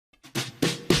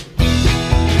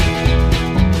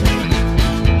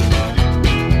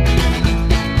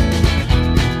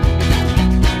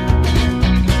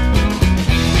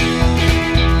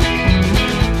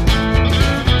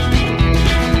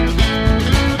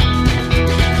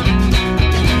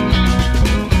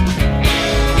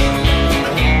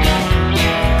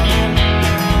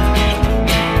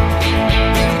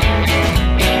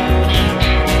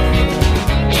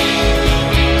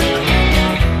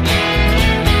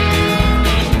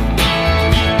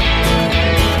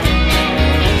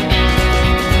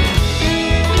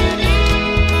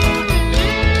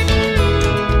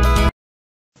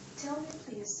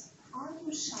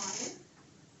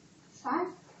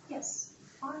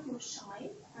you shy?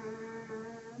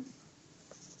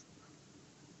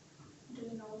 Do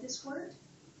you know this word?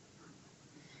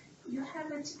 You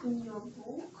have it in your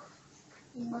book.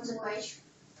 In On the page?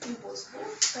 Pupils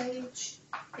book, page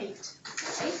 8. 8?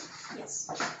 Yes,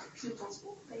 Pupils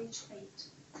book, page 8.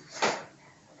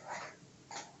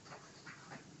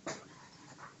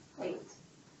 8.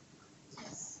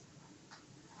 Yes.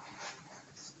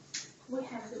 We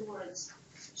have the words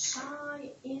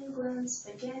shy, England,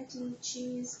 spaghetti,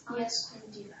 cheese, ice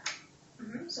cream,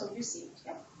 dinner. So you see it,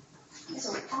 yeah? Yes.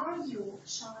 So are you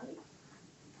shy?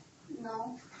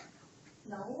 No.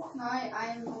 No? No,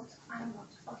 I'm not. I'm not.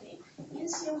 Okay.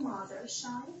 Is your mother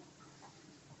shy?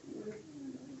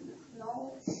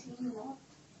 No, she not.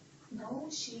 No,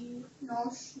 she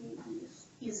No, she is.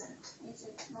 isn't. Is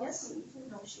it? No, Yes? she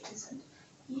isn't. No, she isn't.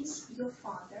 Is your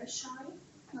father shy?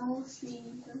 No, she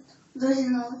isn't.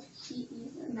 No, he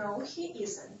isn't. No, he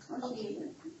isn't. No, he Okay.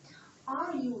 isn't.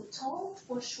 Are you tall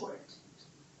or short?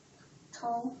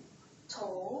 Tall.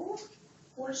 Tall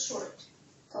or short?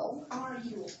 Tall. Are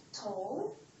you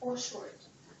tall or short?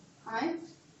 I'm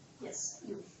Yes,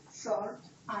 you. short.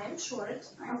 I am short.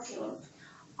 I'm Okay. short.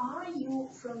 Are you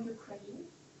from Ukraine?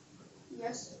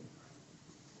 Yes.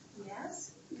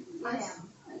 Yes. Yes. I am.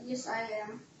 Yes, I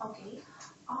am. Okay.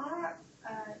 Are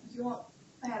your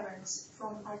parents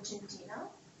from Argentina?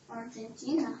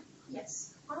 Argentina.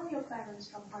 Yes. Are your parents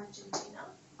from Argentina?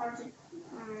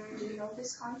 Do you know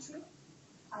this country?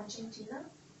 Argentina?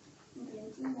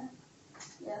 Argentina.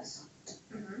 Yes.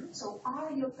 So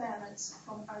are your parents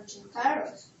from Argentina?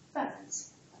 Parents.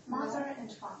 Parents. Mother No.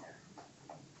 and father.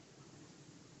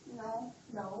 No.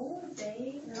 No,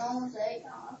 they. No, they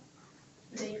are.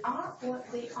 They are or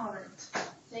they aren't.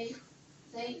 They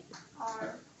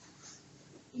are.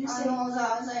 You I say know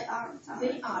that they aren't.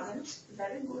 they aren't.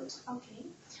 Very good. Okay.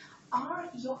 Are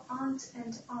your aunt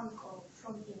and uncle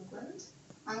from England?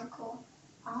 Uncle.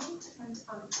 Aunt and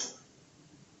uncle.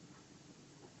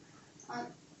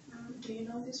 Do you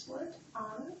know this word?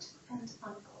 Aunt and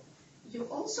uncle. You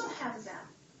also have them.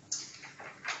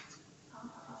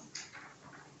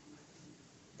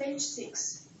 Page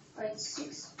 6. Page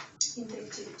 6. In the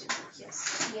activity book,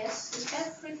 yes. Yes. In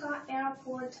Africa,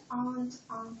 airport, aunt,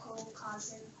 uncle,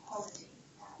 cousin, holiday.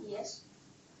 Yes.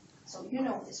 So you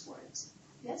know these words.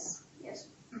 Yes? Yes.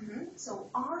 So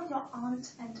are your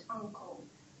aunt and uncle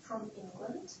from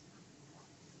England?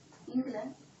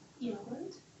 England.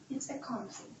 England, it's a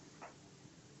country.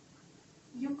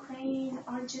 Ukraine,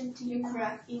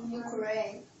 Argentina, England.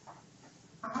 Ukraine.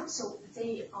 So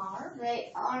they are.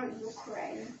 They are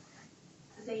Ukraine.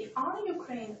 They are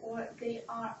Ukraine or they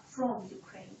are from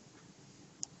Ukraine?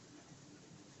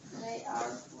 They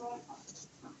are from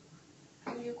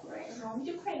Ukraine. From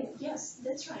Ukraine, yes,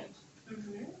 that's right.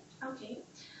 Okay.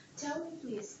 Tell me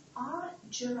please, are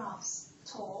giraffes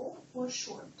tall or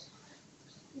short?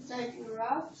 The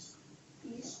giraffe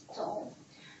is tall.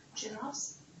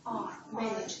 Giraffes are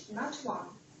many, not one,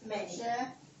 many. The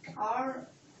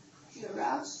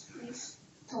giraffe is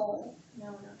tall.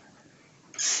 No.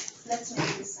 Let's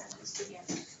make this sentence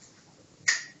together.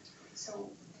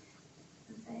 So,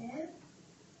 the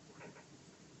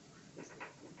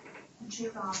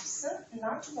giraffes,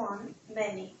 not one,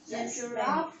 many. The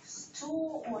giraffes. Many. 2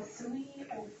 or 3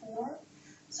 or 4.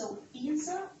 So, is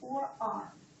or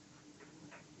are?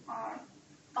 Are.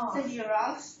 Are. The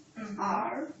giraffes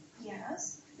are.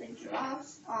 Yes. The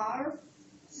giraffes are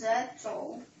that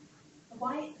tall.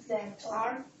 Why that tall?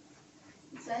 Are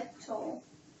that tall.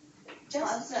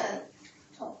 Just that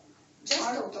tall. Just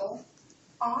Are tall. tall.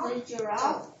 Are The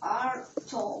giraffes are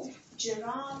tall.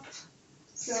 Giraffes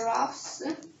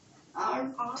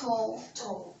are tall.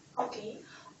 Tall. Okay.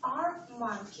 Are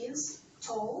monkeys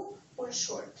tall or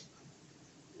short?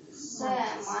 The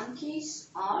monkeys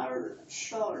are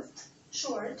short.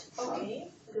 Short. Okay.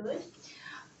 Good.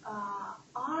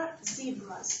 Are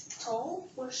zebras tall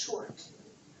or short?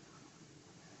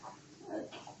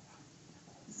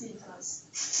 Zebras.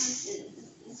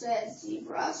 The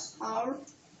zebras are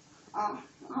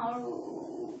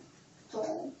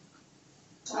tall.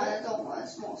 I don't know,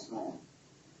 small.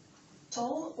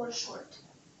 Tall or short?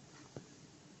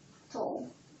 Tall.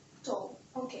 Tall.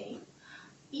 Okay.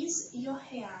 Is your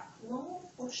hair long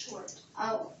or short?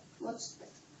 Oh, what's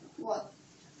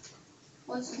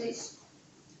this?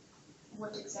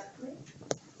 What exactly?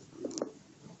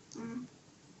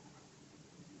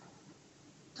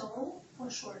 Tall or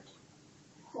short?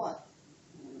 What?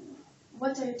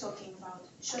 What are you talking about?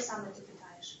 Что саме ты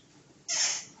питаешь?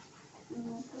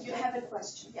 You have a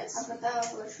question, yes? А когда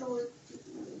вышел,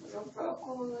 про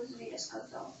какого зверя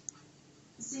сказал?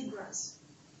 Zebras.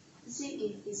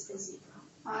 Ziggy is the zebra.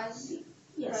 А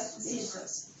Yes.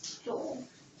 Zebras. tall.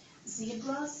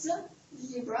 Zebras.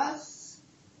 Zebras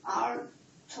are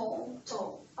tall.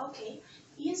 Tall. Okay.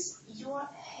 Is your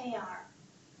hair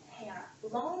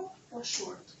long or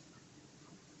short?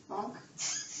 Long.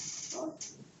 Short.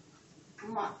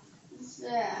 No.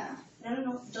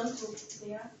 Don't look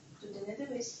there. Туди не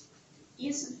дивись.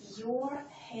 Is your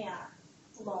hair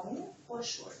long or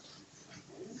short?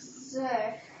 The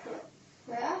hair.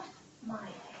 My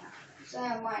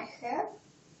hair.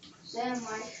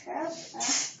 My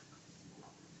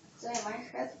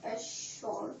head is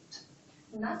short.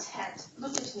 Not head.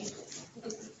 Look at me. Look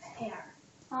at me. Hair.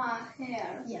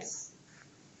 Hair. Yes.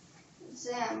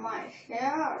 My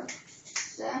hair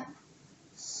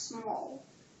small.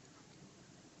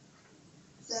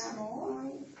 Small.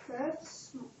 My head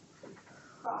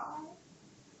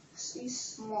is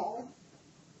small.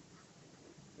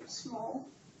 Small.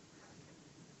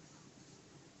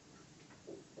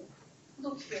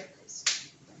 Look here, please.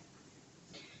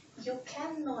 You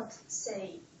cannot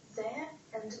say the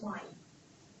and my.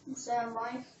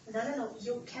 My. No.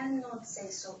 You cannot say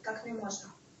so. Так не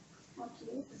можна.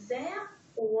 Okay. The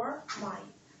or my.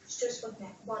 Щось одне.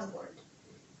 One word.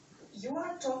 You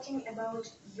are talking about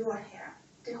your hair.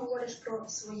 Ти говориш про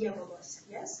своє волосся.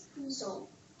 Yes? So,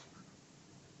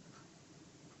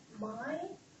 my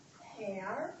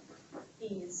hair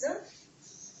is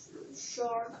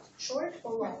Short. short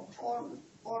or long?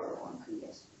 Or long,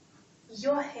 yes.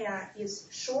 Your hair is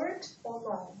short or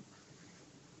long?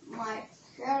 My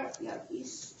hair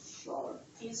is short.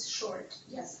 Is short,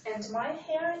 yes. And my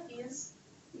hair is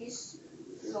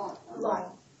Long.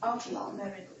 long. Okay, Long.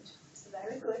 very good.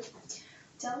 Very good.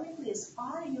 Tell me please,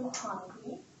 are you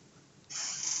hungry?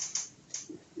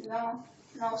 No,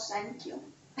 thank you.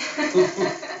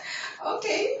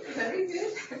 Okay, very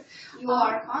good. You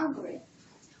are hungry.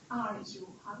 Are you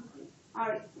hungry?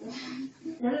 Are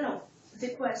No. The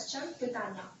question,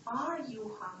 питання, are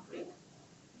you hungry?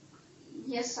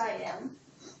 Yes, I am.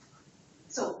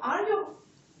 So, are you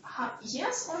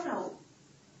yes or no?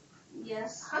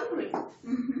 Yes. Hungry?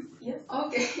 Mm-hmm. Yeah.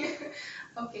 Okay.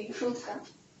 Okay. Шутка.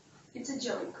 It's a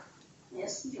joke.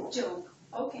 Yes, Joke.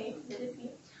 Okay. Let it be.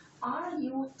 Are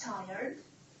you tired?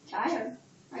 Tired?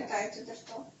 I tired to the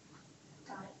store.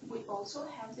 We also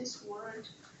have this word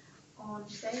on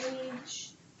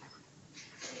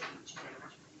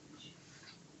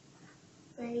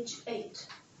page 8.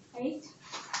 8?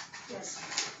 Yes.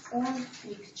 On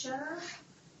picture.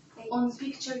 8. On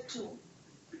picture 2.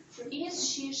 Is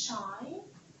she shy?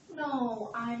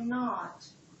 No, I'm not.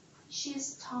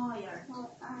 She's tired.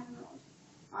 No, I'm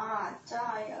not.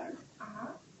 Tired.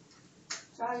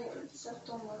 Tired. Це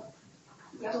втомила.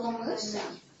 Я втомилася.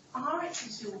 Are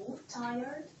you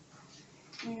tired?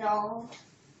 No.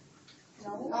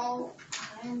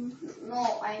 I'm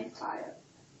tired.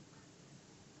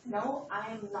 No,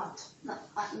 I'm not.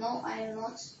 No, I'm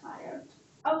not tired.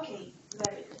 Okay,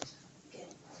 very good. Okay.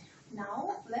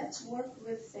 Now let's work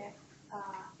with the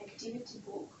activity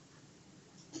book.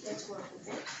 Let's work with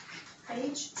it.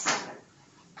 Page 7.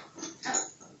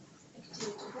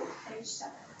 Activity book, page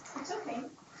 7. It's okay.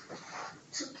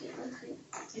 It's okay.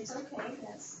 It's okay,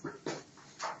 yes.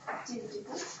 Activity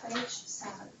book, page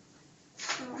 7.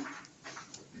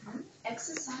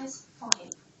 Exercise 5.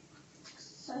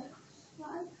 Exercise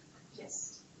 5?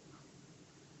 Yes.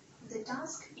 The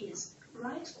task is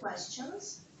write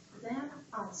questions, then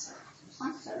answer.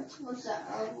 Answer. What's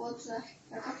the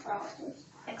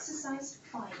Exercise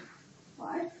 5.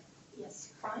 5?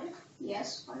 Yes, 5.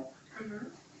 Yes, 5.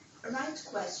 Write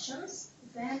questions,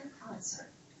 then answer.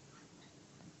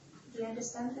 Do you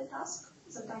understand the task?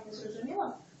 Завдання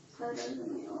зрозуміло?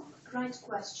 Зрозуміло. Write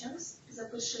questions.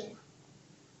 Запиши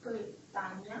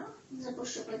питання.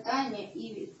 Запиши питання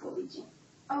і відповіді.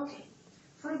 Okay.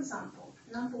 For example,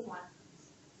 number 1.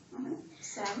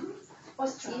 Sam,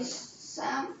 Australia. Is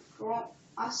Sam from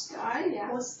Australia?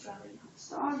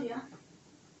 Australia.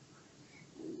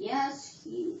 Yes,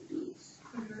 he is.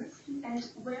 And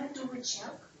where do we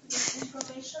check this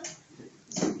information?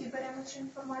 Звідки беремо цю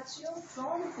інформацію?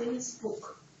 From this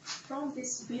book. From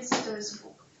this visitor's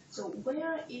book. So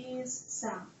where is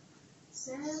Sam?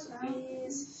 Sam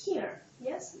is here,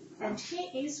 yes? And he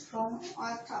is from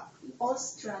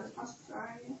Australia.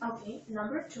 Okay,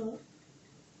 number 2.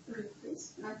 Read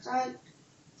please. Natalia.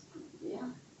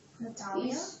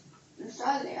 Natalia,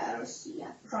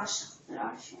 Russia. Russia.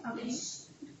 Okay.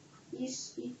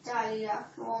 Is Italia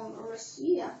from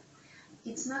Russia?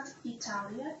 It's not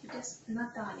Italia, it is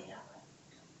Natalia.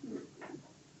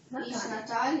 Is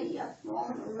Natalia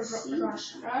from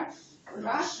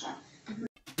Russia?